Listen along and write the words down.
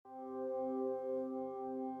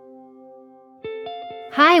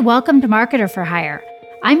Hi, welcome to Marketer for Hire.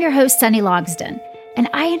 I'm your host, Sunny Logsdon, and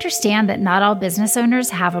I understand that not all business owners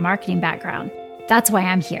have a marketing background. That's why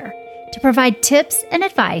I'm here, to provide tips and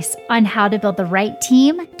advice on how to build the right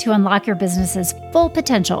team to unlock your business's full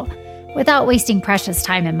potential without wasting precious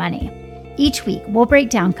time and money. Each week, we'll break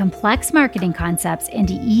down complex marketing concepts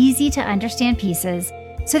into easy-to-understand pieces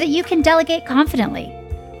so that you can delegate confidently.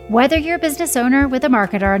 Whether you're a business owner with a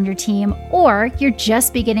marketer on your team or you're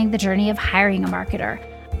just beginning the journey of hiring a marketer,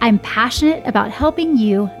 I'm passionate about helping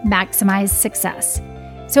you maximize success.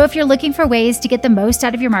 So if you're looking for ways to get the most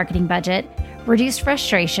out of your marketing budget, reduce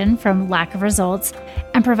frustration from lack of results,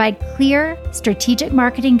 and provide clear, strategic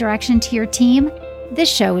marketing direction to your team,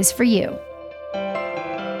 this show is for you.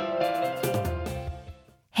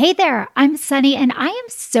 Hey there, I'm Sunny, and I am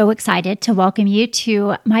so excited to welcome you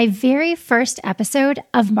to my very first episode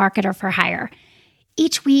of Marketer for Hire.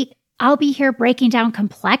 Each week, I'll be here breaking down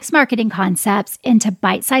complex marketing concepts into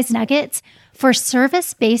bite-sized nuggets for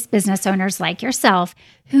service-based business owners like yourself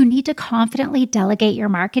who need to confidently delegate your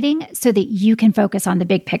marketing so that you can focus on the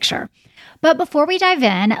big picture. But before we dive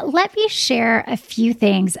in, let me share a few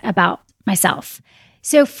things about myself.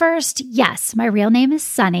 So first, yes, my real name is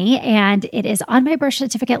Sunny, and it is on my birth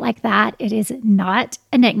certificate like that. It is not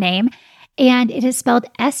a nickname, and it is spelled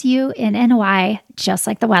S-U-N-N-Y, just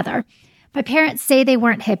like the weather. My parents say they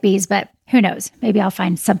weren't hippies, but who knows? Maybe I'll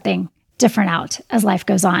find something different out as life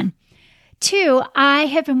goes on. 2, I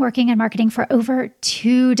have been working in marketing for over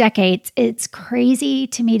 2 decades. It's crazy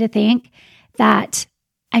to me to think that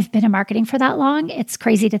I've been in marketing for that long. It's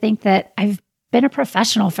crazy to think that I've been a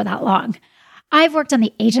professional for that long. I've worked on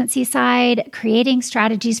the agency side, creating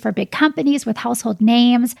strategies for big companies with household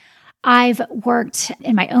names. I've worked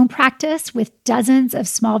in my own practice with dozens of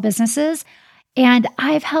small businesses, and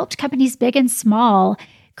I've helped companies big and small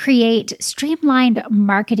create streamlined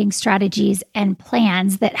marketing strategies and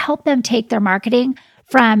plans that help them take their marketing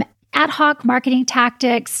from ad hoc marketing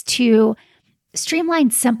tactics to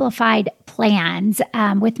streamlined, simplified plans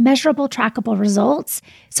with measurable, trackable results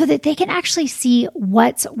so that they can actually see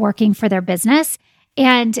what's working for their business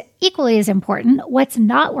and, equally as important, what's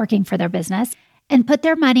not working for their business and put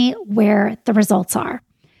their money where the results are.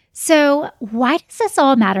 So why does this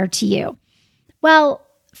all matter to you? Well,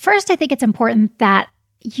 first, I think it's important that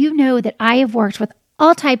you know that I have worked with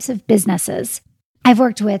all types of businesses. I've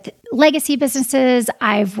worked with legacy businesses,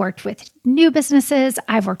 I've worked with new businesses,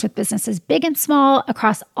 I've worked with businesses big and small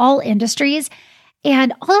across all industries.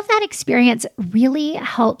 And all of that experience really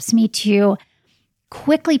helps me to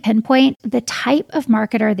quickly pinpoint the type of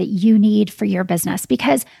marketer that you need for your business.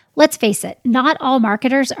 Because let's face it, not all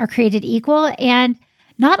marketers are created equal and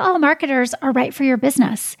not all marketers are right for your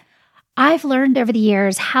business. I've learned over the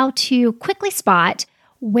years how to quickly spot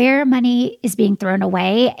where money is being thrown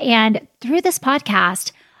away. And through this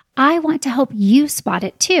podcast, I want to help you spot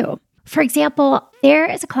it too. For example, there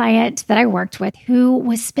is a client that I worked with who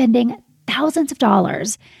was spending thousands of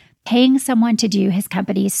dollars paying someone to do his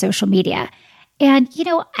company's social media. And,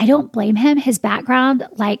 I don't blame him. His background,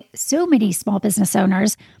 like so many small business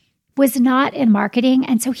owners, was not in marketing.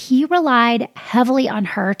 And so he relied heavily on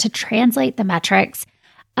her to translate the metrics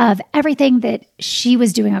of everything that she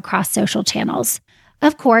was doing across social channels.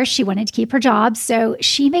 Of course, she wanted to keep her job, so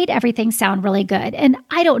she made everything sound really good. And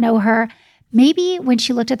I don't know her. Maybe when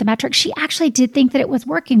she looked at the metrics, she actually did think that it was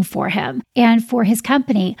working for him and for his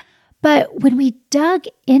company. But when we dug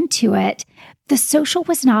into it, the social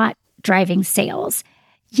was not driving sales.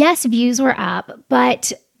 Yes, views were up,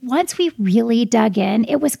 but once we really dug in,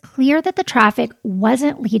 it was clear that the traffic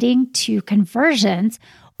wasn't leading to conversions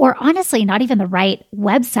or honestly, not even the right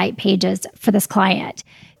website pages for this client.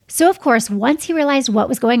 So of course, once he realized what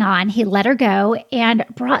was going on, he let her go and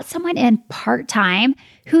brought someone in part-time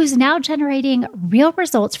who's now generating real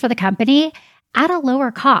results for the company at a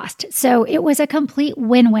lower cost. So it was a complete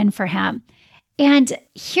win-win for him. And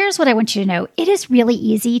here's what I want you to know. It is really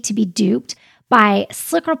easy to be duped by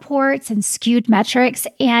slick reports and skewed metrics.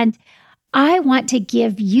 And I want to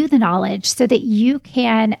give you the knowledge so that you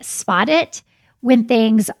can spot it when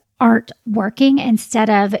things aren't working instead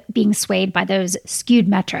of being swayed by those skewed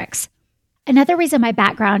metrics. Another reason my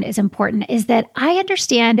background is important is that I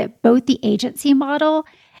understand both the agency model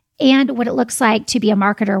and what it looks like to be a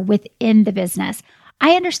marketer within the business.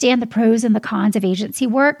 I understand the pros and the cons of agency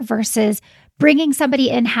work versus bringing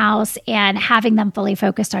somebody in-house and having them fully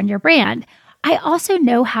focused on your brand. I also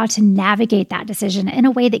know how to navigate that decision in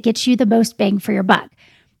a way that gets you the most bang for your buck.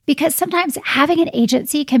 Because sometimes having an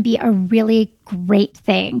agency can be a really great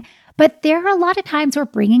thing, But there are a lot of times where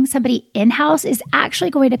bringing somebody in-house is actually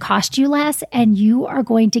going to cost you less, and you are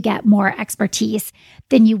going to get more expertise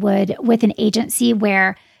than you would with an agency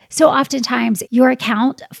where so oftentimes your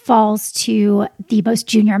account falls to the most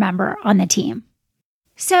junior member on the team.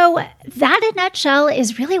 So that in a nutshell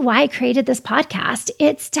is really why I created this podcast.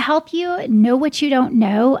 It's to help you know what you don't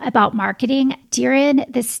know about marketing during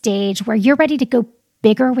the stage where you're ready to go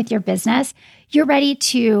bigger with your business. You're ready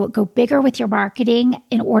to go bigger with your marketing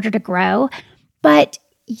in order to grow, but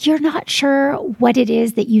you're not sure what it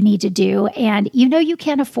is that you need to do. And you know you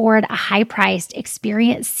can't afford a high-priced,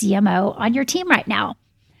 experienced CMO on your team right now.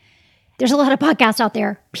 There's a lot of podcasts out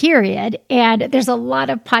there, period. And there's a lot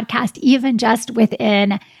of podcasts even just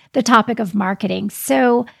within the topic of marketing.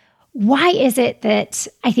 So why is it that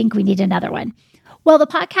I think we need another one? Well, the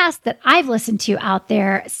podcasts that I've listened to out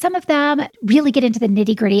there, some of them really get into the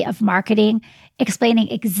nitty-gritty of marketing, explaining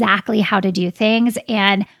exactly how to do things.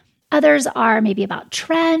 And others are maybe about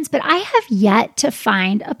trends, but I have yet to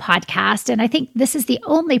find a podcast. And I think this is the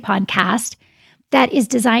only podcast that is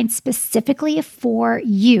designed specifically for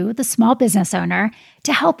you, the small business owner,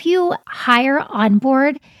 to help you hire,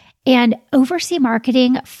 onboard, and oversee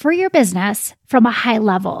marketing for your business from a high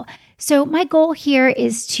level. So my goal here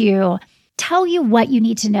is to tell you what you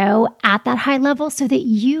need to know at that high level so that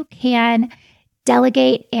you can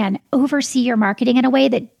delegate and oversee your marketing in a way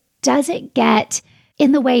that doesn't get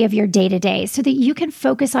in the way of your day-to-day so that you can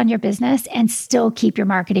focus on your business and still keep your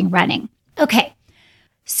marketing running. Okay,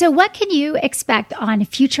 so what can you expect on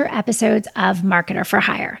future episodes of Marketer for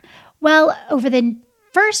Hire? Well, over the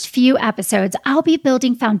first few episodes, I'll be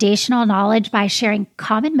building foundational knowledge by sharing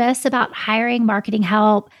common myths about hiring marketing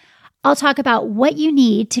help. I'll talk about what you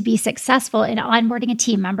need to be successful in onboarding a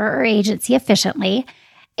team member or agency efficiently.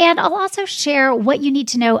 And I'll also share what you need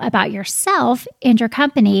to know about yourself and your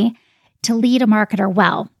company to lead a marketer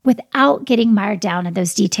well without getting mired down in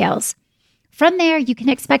those details. From there, you can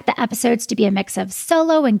expect the episodes to be a mix of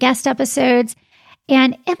solo and guest episodes.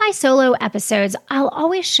 And in my solo episodes, I'll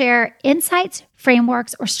always share insights,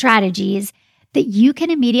 frameworks, or strategies that you can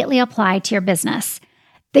immediately apply to your business.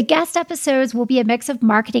 The guest episodes will be a mix of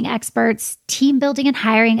marketing experts, team building and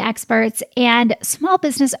hiring experts, and small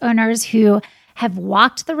business owners who have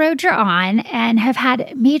walked the road you're on and have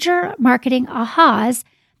had major marketing ahas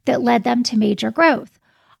that led them to major growth.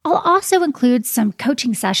 I'll also include some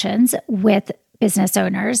coaching sessions with business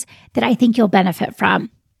owners that I think you'll benefit from.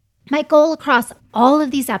 My goal across all of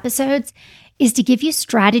these episodes is to give you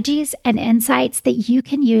strategies and insights that you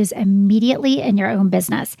can use immediately in your own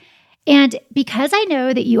business. And because I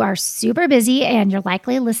know that you are super busy and you're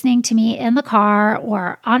likely listening to me in the car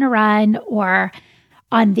or on a run or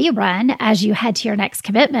on the run as you head to your next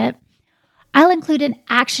commitment, I'll include an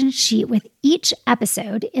action sheet with each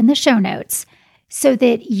episode in the show notes so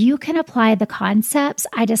that you can apply the concepts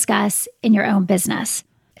I discuss in your own business.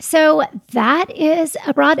 So that is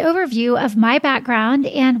a broad overview of my background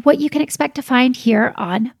and what you can expect to find here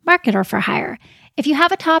on Marketer for Hire. If you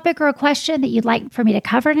have a topic or a question that you'd like for me to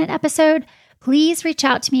cover in an episode, please reach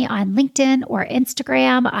out to me on LinkedIn or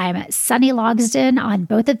Instagram. I'm Sunny Logsden on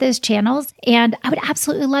both of those channels, and I would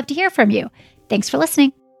absolutely love to hear from you. Thanks for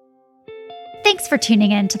listening. Thanks for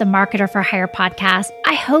tuning in to the Marketer for Hire podcast.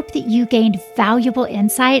 I hope that you gained valuable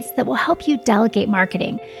insights that will help you delegate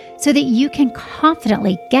marketing so that you can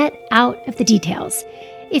confidently get out of the details.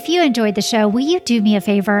 If you enjoyed the show, will you do me a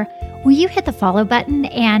favor? Will you hit the follow button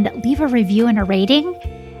and leave a review and a rating?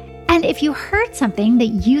 And if you heard something that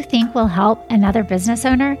you think will help another business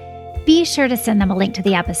owner, be sure to send them a link to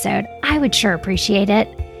the episode. I would sure appreciate it.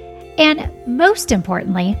 And most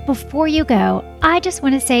importantly, before you go, I just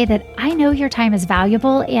want to say that I know your time is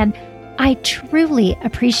valuable and I truly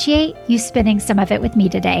appreciate you spending some of it with me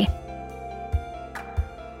today.